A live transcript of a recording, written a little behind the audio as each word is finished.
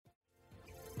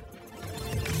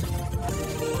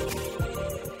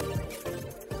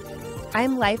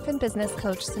I'm life and business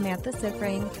coach Samantha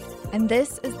Sifring, and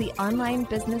this is the Online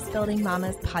Business Building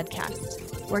Mamas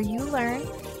podcast, where you learn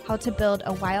how to build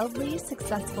a wildly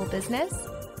successful business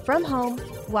from home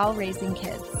while raising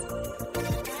kids.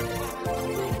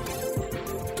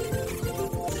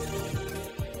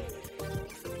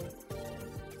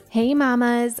 Hey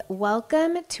mamas,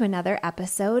 welcome to another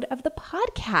episode of the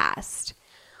podcast.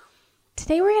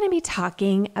 Today we're going to be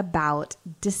talking about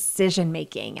decision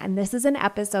making, and this is an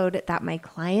episode that my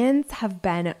clients have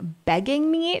been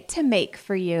begging me to make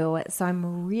for you, so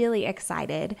I'm really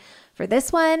excited for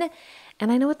this one,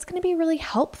 and I know it's going to be really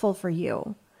helpful for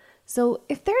you. So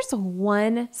if there's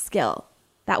one skill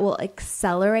that will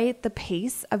accelerate the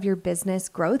pace of your business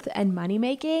growth and money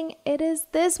making, it is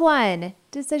this one,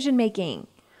 decision making.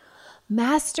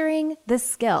 Mastering the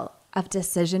skill of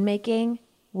decision making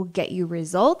will get you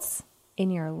results in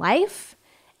your life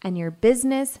and your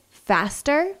business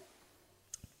faster.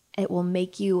 It will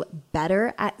make you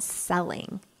better at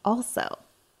selling also.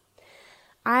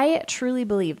 I truly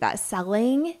believe that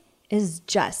selling is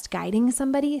just guiding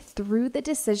somebody through the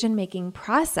decision-making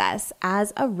process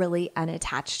as a really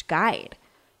unattached guide.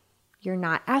 You're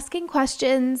not asking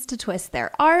questions to twist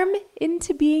their arm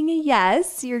into being a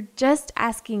yes. You're just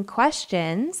asking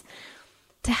questions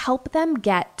to help them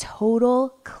get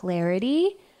total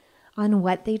clarity on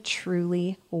what they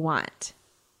truly want.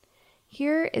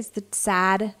 Here is the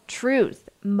sad truth.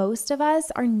 Most of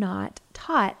us are not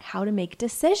taught how to make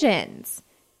decisions.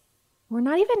 We're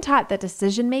not even taught that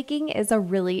decision making is a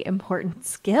really important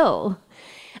skill.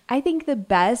 I think the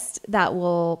best that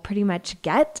we'll pretty much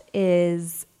get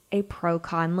is a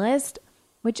pro-con list,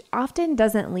 which often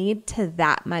doesn't lead to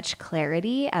that much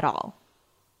clarity at all.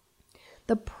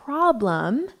 The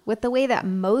problem with the way that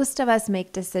most of us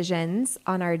make decisions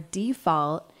on our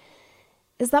default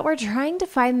is that we're trying to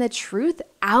find the truth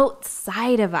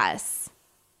outside of us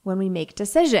when we make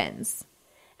decisions.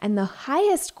 And the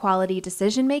highest quality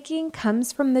decision making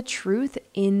comes from the truth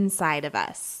inside of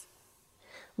us.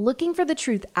 Looking for the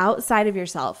truth outside of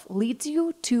yourself leads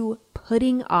you to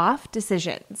putting off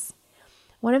decisions.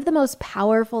 One of the most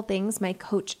powerful things my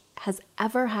coach has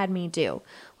ever had me do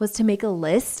was to make a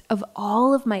list of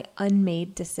all of my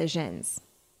unmade decisions.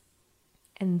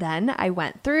 And then I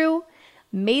went through,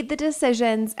 made the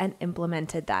decisions, and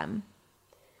implemented them.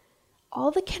 All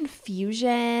the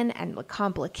confusion and the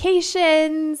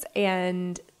complications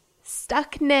and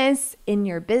stuckness in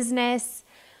your business,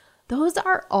 those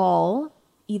are all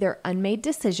either unmade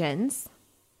decisions,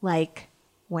 like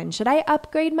when should I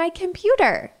upgrade my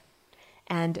computer?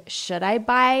 And should I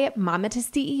buy Mama to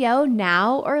CEO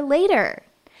now or later?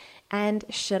 And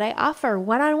should I offer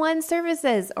one-on-one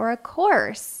services or a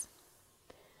course?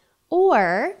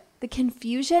 Or the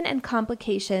confusion and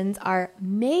complications are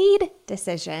made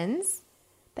decisions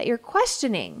that you're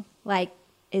questioning, like,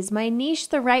 is my niche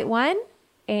the right one?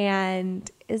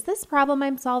 And is this problem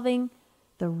I'm solving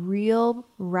the real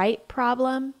right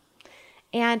problem?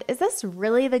 And is this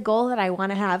really the goal that I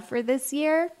want to have for this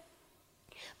year?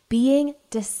 Being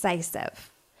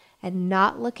decisive and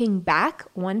not looking back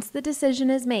once the decision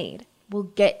is made will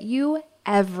get you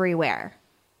everywhere.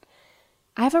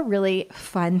 I have a really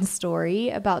fun story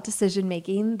about decision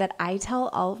making that I tell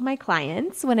all of my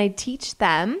clients when I teach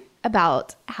them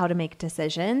about how to make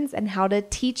decisions and how to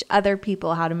teach other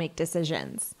people how to make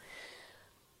decisions.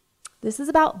 This is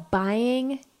about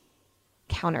buying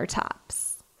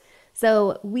countertops.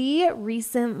 So we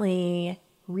recently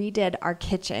redid our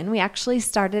kitchen. We actually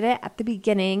started it at the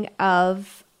beginning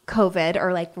of COVID,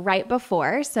 or like right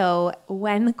before. So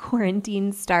when the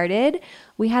quarantine started,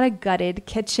 we had a gutted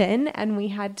kitchen and we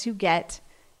had to get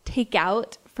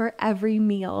takeout for every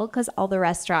meal because all the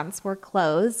restaurants were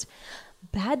closed.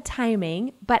 Bad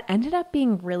timing, but ended up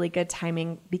being really good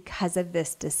timing because of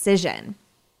this decision.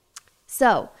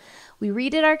 So we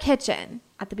redid our kitchen.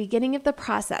 At the beginning of the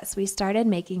process, we started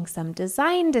making some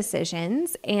design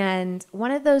decisions, and one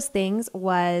of those things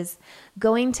was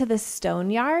going to the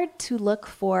stone yard to look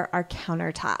for our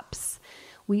countertops.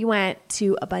 We went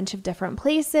to a bunch of different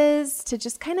places to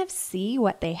just kind of see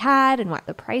what they had and what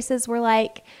the prices were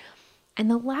like. And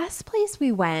the last place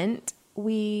we went,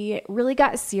 we really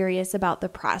got serious about the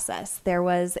process. There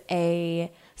was a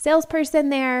salesperson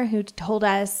there who told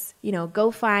us,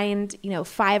 go find,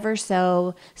 5 or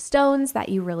so stones that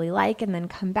you really like and then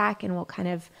come back and we'll kind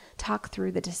of talk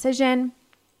through the decision.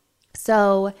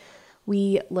 So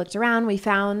we looked around, we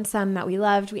found some that we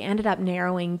loved. We ended up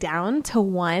narrowing down to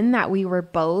one that we were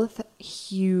both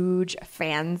huge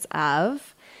fans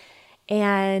of.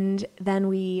 And then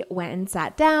we went and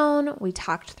sat down. We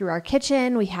talked through our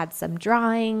kitchen. We had some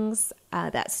drawings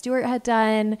that Stuart had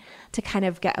done to kind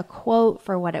of get a quote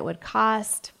for what it would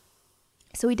cost.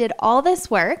 So we did all this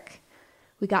work.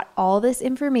 We got all this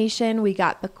information. We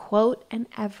got the quote and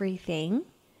everything.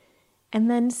 And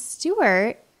then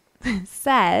Stuart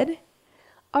said,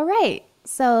 all right,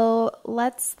 so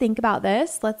let's think about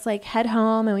this. Let's head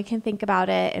home and we can think about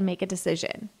it and make a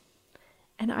decision.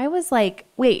 And I was like,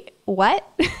 wait, what?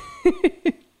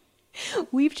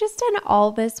 We've just done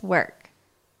all this work.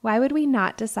 Why would we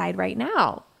not decide right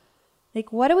now?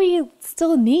 What do we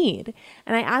still need?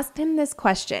 And I asked him this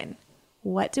question.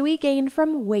 What do we gain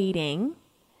from waiting?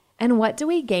 And what do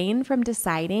we gain from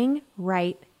deciding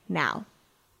right now?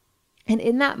 And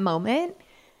in that moment,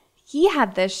 he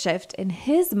had this shift in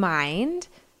his mind.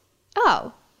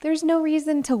 Oh, there's no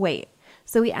reason to wait.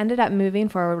 So we ended up moving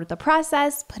forward with the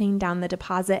process, putting down the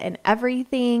deposit and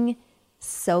everything.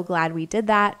 So glad we did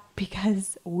that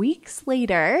because weeks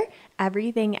later,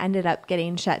 everything ended up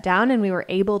getting shut down and we were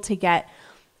able to get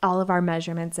all of our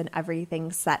measurements and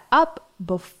everything set up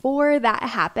before that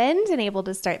happened and able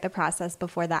to start the process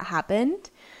before that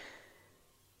happened.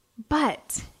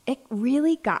 But it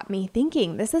really got me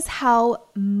thinking. This is how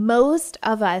most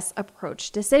of us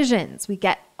approach decisions. We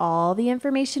get all the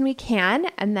information we can,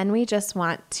 and then we just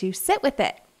want to sit with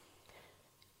it.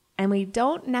 And we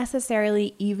don't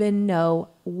necessarily even know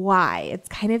why. It's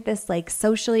kind of this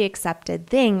socially accepted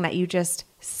thing that you just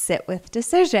sit with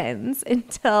decisions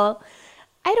until,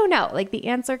 I don't know, the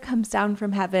answer comes down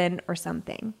from heaven or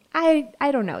something. I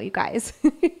don't know, you guys.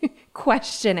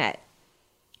 Question it.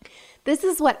 This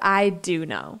is what I do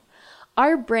know.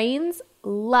 Our brains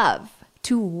love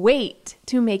to wait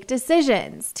to make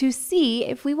decisions, to see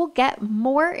if we will get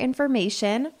more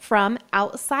information from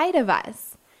outside of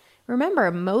us.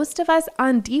 Remember, most of us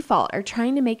on default are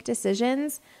trying to make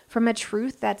decisions from a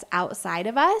truth that's outside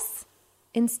of us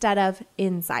instead of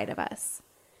inside of us.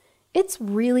 It's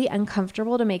really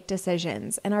uncomfortable to make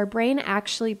decisions, and our brain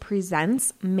actually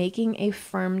presents making a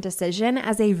firm decision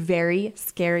as a very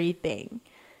scary thing.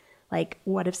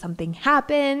 What if something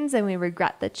happens and we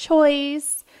regret the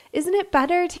choice? Isn't it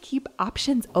better to keep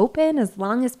options open as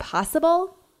long as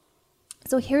possible?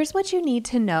 So here's what you need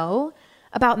to know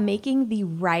about making the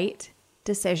right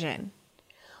decision.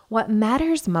 What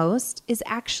matters most is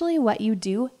actually what you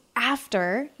do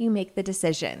after you make the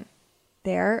decision.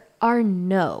 There are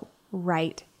no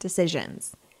right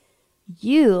decisions.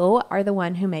 You are the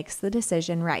one who makes the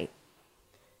decision right.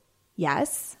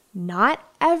 Yes, not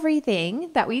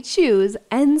everything that we choose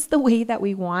ends the way that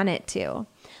we want it to,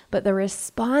 but the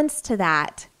response to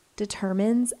that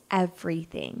determines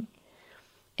everything.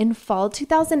 In fall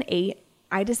 2008,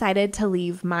 I decided to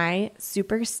leave my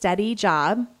super steady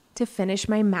job to finish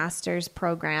my master's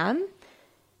program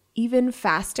even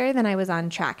faster than I was on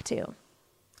track to.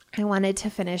 I wanted to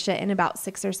finish it in about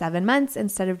 6 or 7 months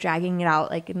instead of dragging it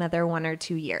out another 1 or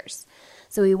 2 years.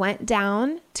 So we went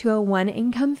down to a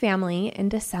 1-income family in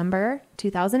December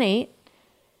 2008.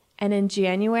 And in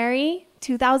January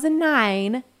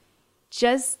 2009,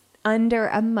 just under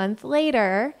a month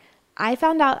later, I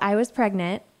found out I was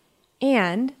pregnant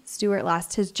and Stuart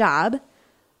lost his job.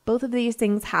 Both of these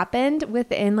things happened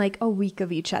within a week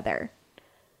of each other.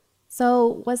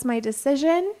 So was my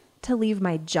decision to leave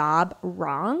my job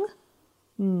wrong?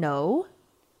 No.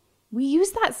 We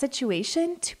used that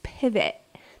situation to pivot,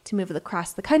 to move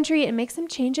across the country and make some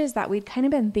changes that we'd kind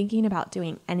of been thinking about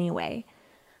doing anyway.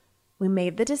 We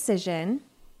made the decision.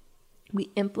 We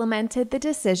implemented the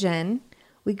decision.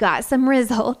 We got some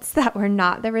results that were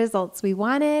not the results we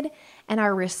wanted. And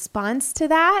our response to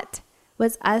that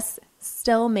was us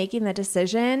still making the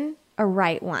decision a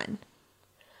right one.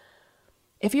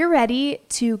 If you're ready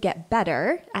to get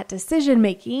better at decision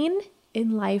making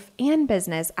in life and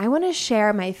business, I want to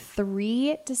share my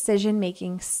 3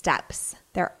 decision-making steps.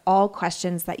 They're all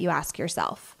questions that you ask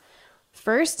yourself.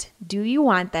 First, do you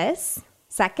want this?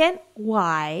 Second,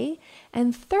 why?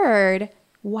 And third,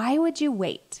 why would you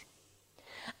wait?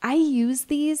 I use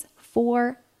these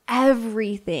for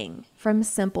everything from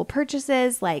simple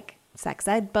purchases like sex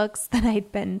ed books that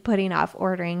I'd been putting off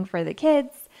ordering for the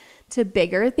kids to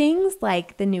bigger things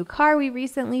like the new car we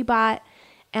recently bought,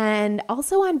 and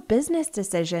also on business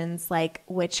decisions like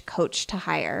which coach to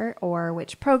hire or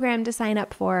which program to sign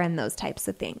up for and those types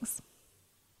of things.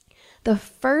 The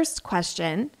first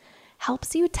question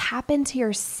helps you tap into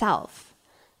yourself.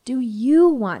 Do you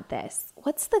want this?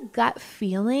 What's the gut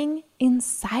feeling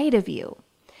inside of you?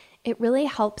 It really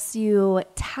helps you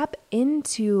tap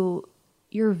into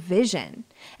your vision.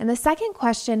 And the second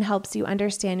question helps you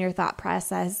understand your thought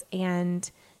process and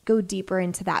go deeper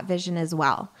into that vision as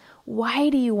well. Why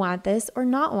do you want this or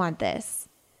not want this?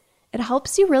 It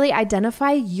helps you really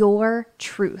identify your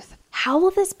truth. How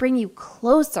will this bring you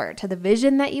closer to the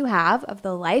vision that you have of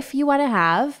the life you want to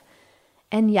have?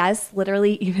 And yes,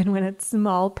 literally, even when it's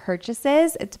small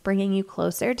purchases, it's bringing you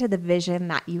closer to the vision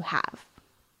that you have.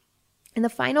 And the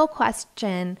final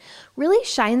question really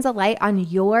shines a light on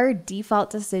your default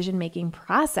decision-making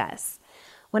process.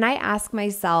 When I ask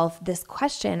myself this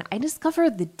question, I discover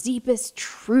the deepest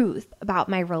truth about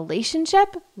my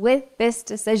relationship with this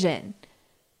decision.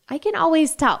 I can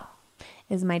always tell,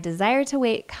 is my desire to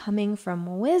wait coming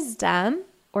from wisdom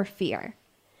or fear?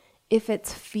 If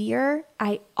it's fear,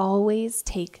 I always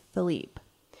take the leap.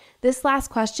 This last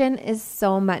question is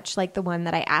so much like the one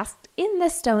that I asked in the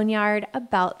Stone Yard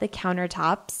about the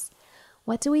countertops.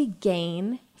 What do we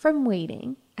gain from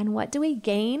waiting? And what do we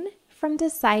gain from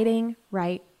deciding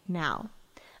right now?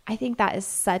 I think that is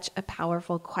such a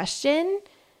powerful question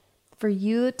for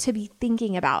you to be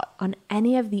thinking about on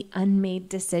any of the unmade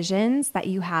decisions that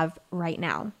you have right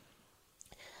now.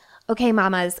 Okay,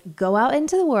 mamas, go out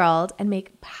into the world and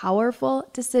make powerful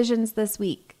decisions this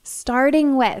week,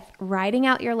 starting with writing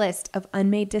out your list of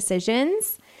unmade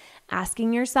decisions,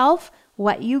 asking yourself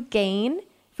what you gain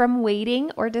from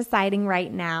waiting or deciding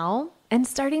right now, and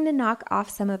starting to knock off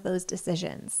some of those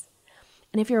decisions.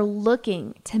 And if you're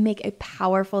looking to make a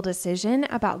powerful decision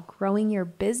about growing your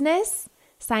business,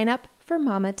 sign up for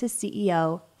Mama to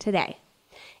CEO today.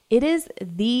 It is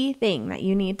the thing that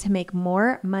you need to make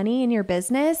more money in your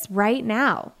business right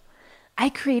now. I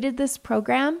created this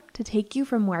program to take you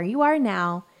from where you are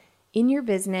now in your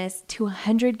business to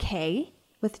 100K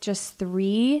with just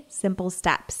 3 simple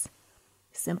steps.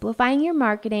 Simplifying your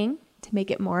marketing to make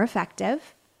it more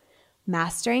effective,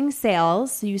 mastering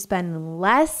sales so you spend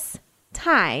less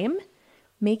time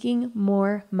making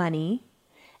more money,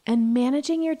 and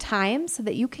managing your time so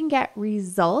that you can get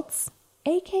results,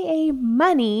 aka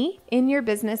money, in your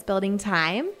business building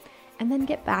time, and then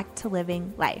get back to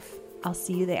living life. I'll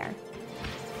see you there.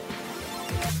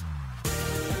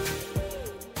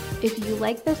 If you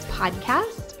like this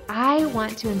podcast, I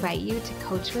want to invite you to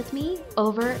coach with me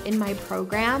over in my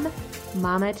program,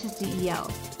 Mama to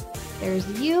CEO. There's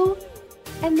you,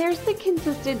 and there's the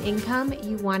consistent income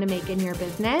you want to make in your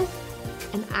business,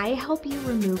 and I help you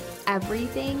remove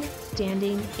everything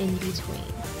standing in between.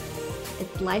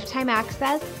 It's lifetime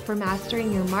access for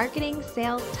mastering your marketing,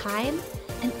 sales, time,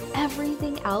 and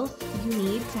everything else you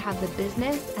need to have the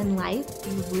business and life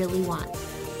you really want.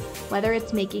 Whether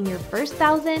it's making your first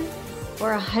 1,000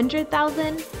 or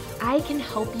 100,000, I can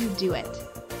help you do it.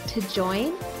 To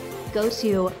join, go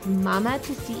to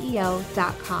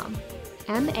mamatoceo.com,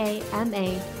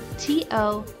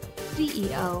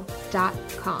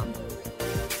 mamatoceo.com.